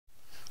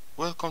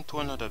Welcome to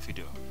another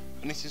video,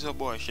 and this is your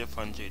boy Chef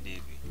André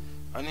Davy.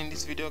 And in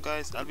this video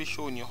guys, I'll be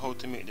showing you how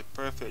to make the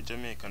perfect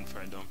Jamaican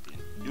fried dumpling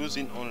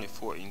using only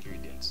 4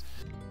 ingredients.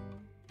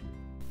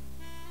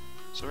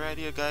 So right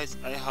here guys,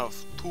 I have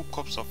 2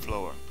 cups of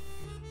flour,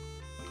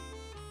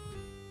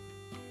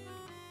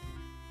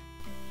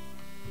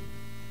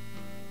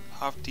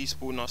 half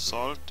teaspoon of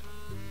salt,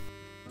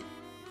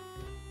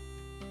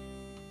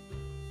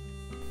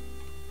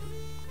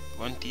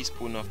 1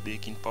 teaspoon of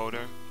baking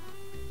powder,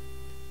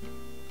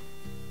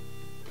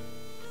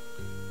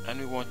 and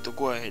we want to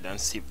go ahead and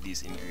sieve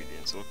these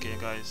ingredients. Okay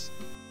guys,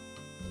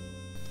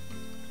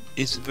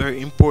 it's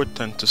very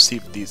important to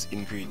sieve these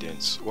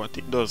ingredients. What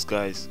it does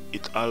guys,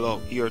 it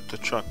allows air to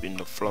trap in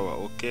the flour,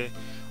 okay,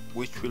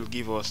 which will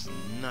give us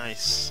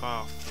nice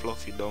soft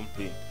fluffy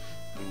dumpling,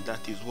 and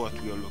that is what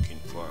we are looking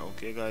for.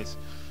 Okay guys,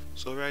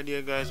 so right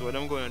here guys, what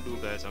I'm gonna do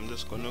guys, I'm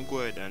just gonna go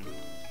ahead and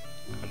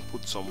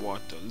put some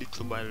water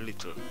little by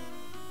little,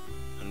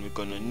 and we're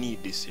gonna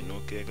knead this in.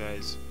 Okay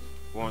guys,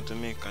 we want to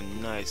make a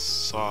nice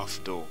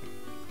soft dough.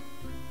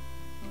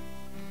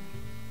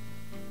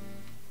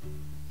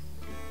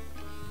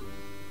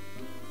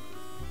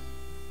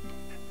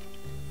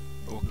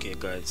 Okay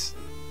guys,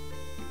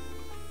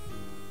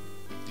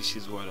 this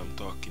is what I'm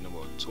talking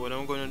about. So what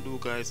I'm gonna do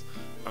guys,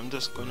 I'm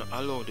just gonna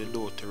allow the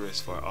dough to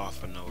rest for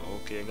half an hour.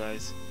 Okay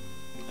guys,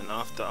 and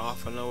after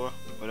half an hour,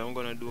 what I'm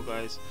gonna do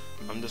guys,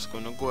 I'm just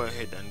gonna go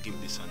ahead and give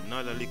this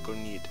another little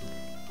knead.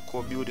 Look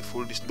how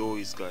beautiful this dough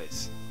is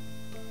guys.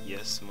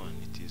 Yes man,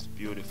 it is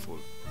beautiful.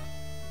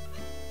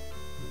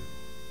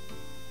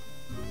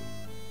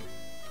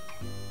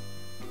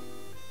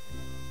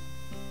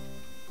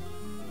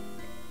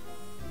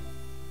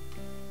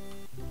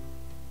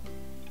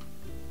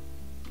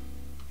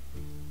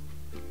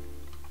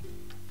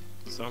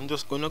 So I'm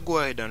just gonna go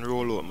ahead and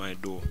roll out my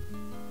dough.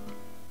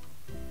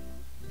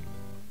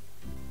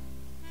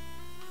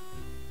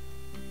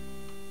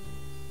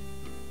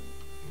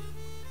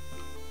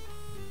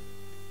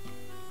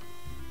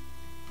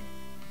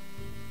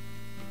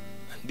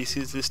 And this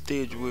is the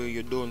stage where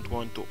you don't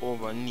want to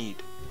over knead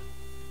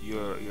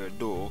your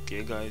dough,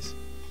 okay guys,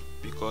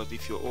 because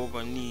if you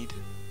over knead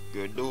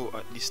your dough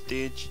at this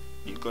stage,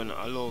 it's gonna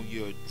allow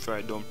your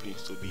fried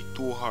dumplings to be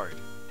too hard.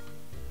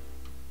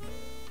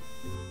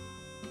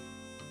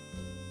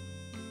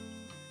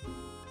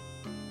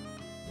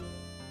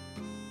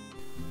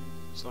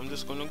 So I'm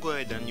just gonna go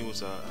ahead and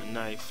use a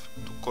knife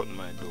to cut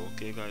my dough.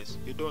 Okay guys,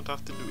 you don't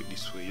have to do it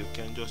this way, you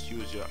can just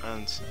use your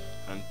hands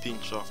and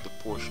pinch off the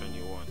portion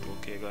you want.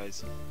 Okay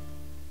guys,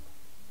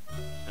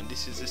 and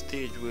this is the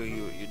stage where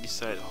you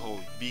decide how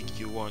big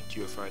you want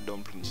your fried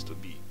dumplings to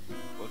be.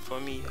 But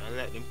for me, I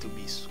like them to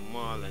be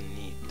small and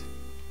neat.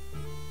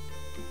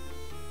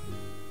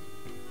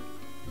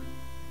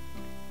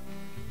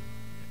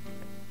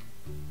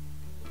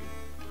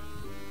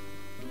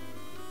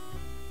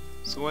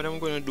 So what I'm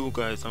gonna do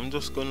guys, I'm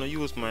just gonna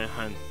use my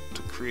hand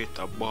to create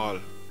a ball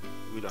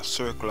with a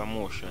circular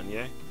motion,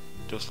 yeah,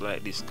 just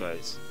like this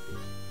guys,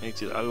 and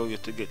it will allow you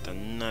to get a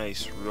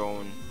nice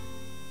round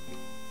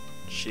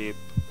shape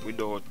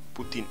without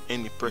putting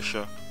any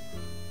pressure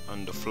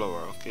on the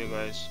flour. Okay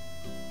guys,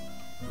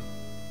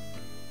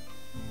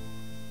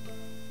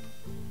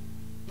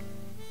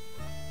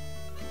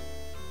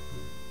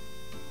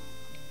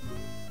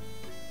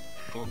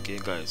 okay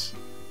guys,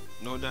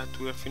 now that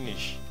we're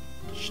finished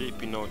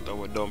shaping out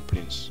our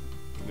dumplings,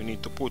 we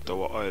need to put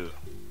our oil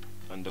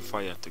on the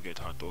fire to get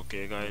hot.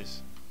 Okay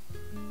guys,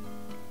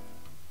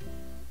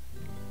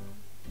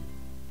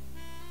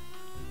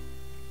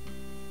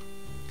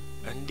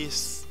 and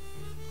this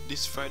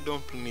fried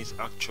dumpling is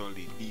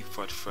actually deep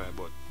fat fry,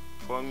 but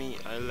for me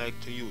I like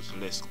to use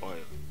less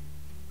oil.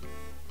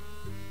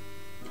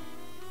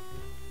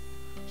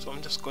 So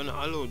I'm just gonna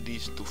allow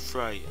these to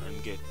fry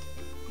and get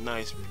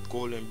nice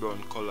golden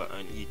brown color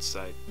on each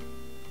side.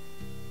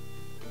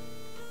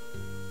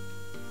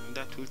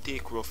 That will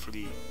take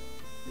roughly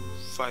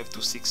 5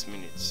 to 6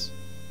 minutes.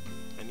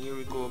 And here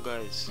we go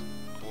guys,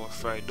 our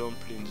fried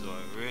dumplings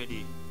are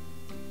ready.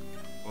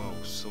 Wow,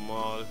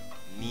 small,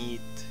 neat,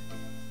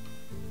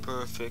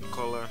 perfect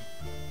color.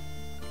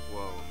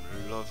 Wow,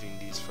 I'm loving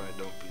these fried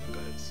dumplings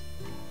guys.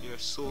 They are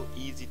so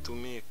easy to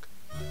make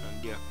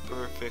and they are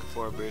perfect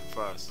for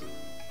breakfast.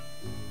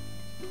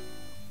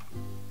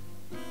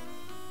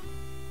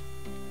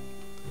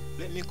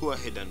 Let me go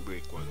ahead and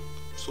break one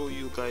so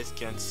you guys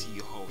can see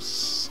how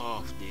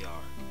soft they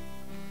are.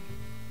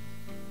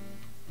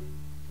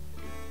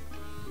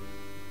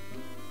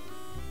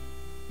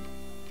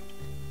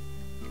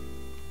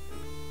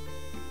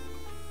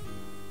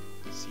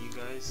 See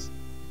guys,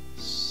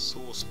 so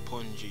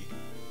spongy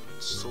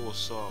and so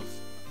soft.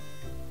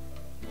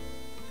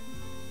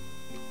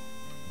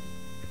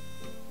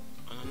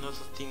 And another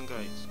thing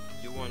guys,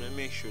 you want to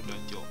make sure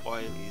that your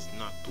oil is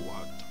not too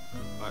hot,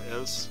 or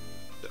else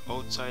the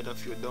outside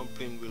of your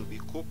dumpling will be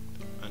cooked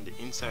and the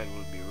inside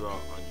will be raw,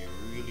 and you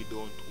really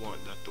don't want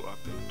that to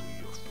happen to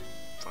your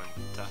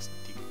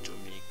fantastic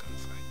Jamaican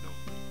fried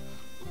dumpling.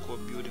 Look how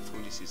beautiful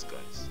this is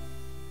guys.